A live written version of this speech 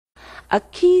A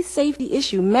key safety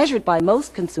issue measured by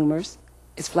most consumers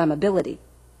is flammability.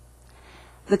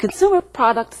 The Consumer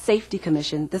Product Safety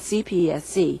Commission, the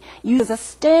CPSC, uses a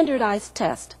standardized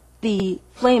test, the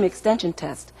flame extension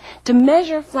test, to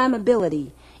measure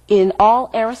flammability in all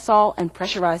aerosol and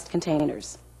pressurized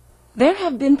containers. There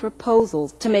have been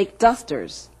proposals to make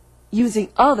dusters using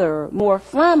other, more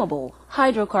flammable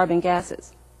hydrocarbon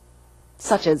gases,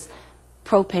 such as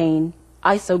propane,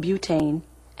 isobutane,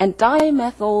 and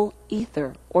dimethyl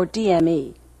ether, or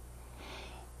DME.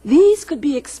 These could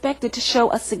be expected to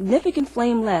show a significant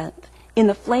flame length in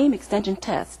the flame extension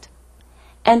test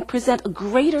and present a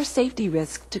greater safety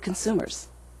risk to consumers.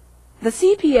 The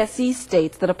CPSC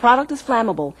states that a product is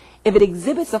flammable if it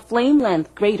exhibits a flame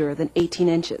length greater than 18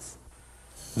 inches.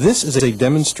 This is a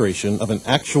demonstration of an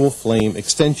actual flame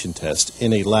extension test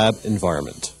in a lab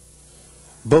environment.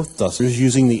 Both dusters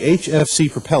using the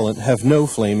HFC propellant have no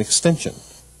flame extension.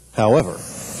 However,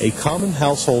 a common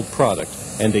household product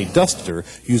and a duster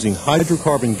using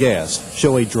hydrocarbon gas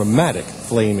show a dramatic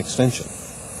flame extension.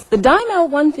 The Dymel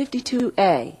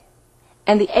 152A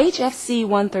and the HFC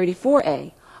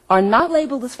 134A are not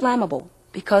labeled as flammable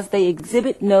because they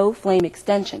exhibit no flame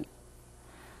extension.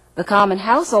 The common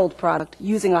household product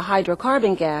using a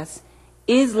hydrocarbon gas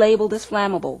is labeled as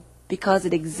flammable because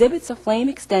it exhibits a flame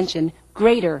extension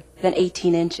greater than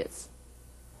 18 inches.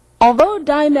 Although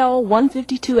Dymel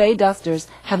 152A dusters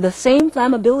have the same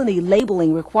flammability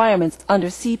labeling requirements under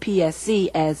CPSC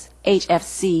as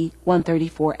HFC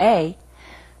 134A,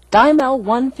 Dymel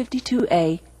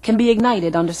 152A can be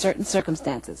ignited under certain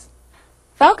circumstances.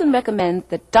 Falcon recommends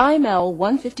that Dymel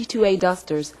 152A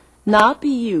dusters not be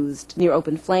used near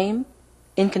open flame,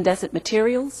 incandescent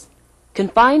materials,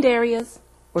 confined areas,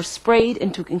 or sprayed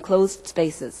into enclosed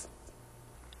spaces.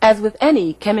 As with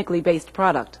any chemically based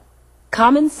product,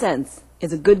 common sense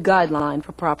is a good guideline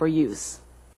for proper use.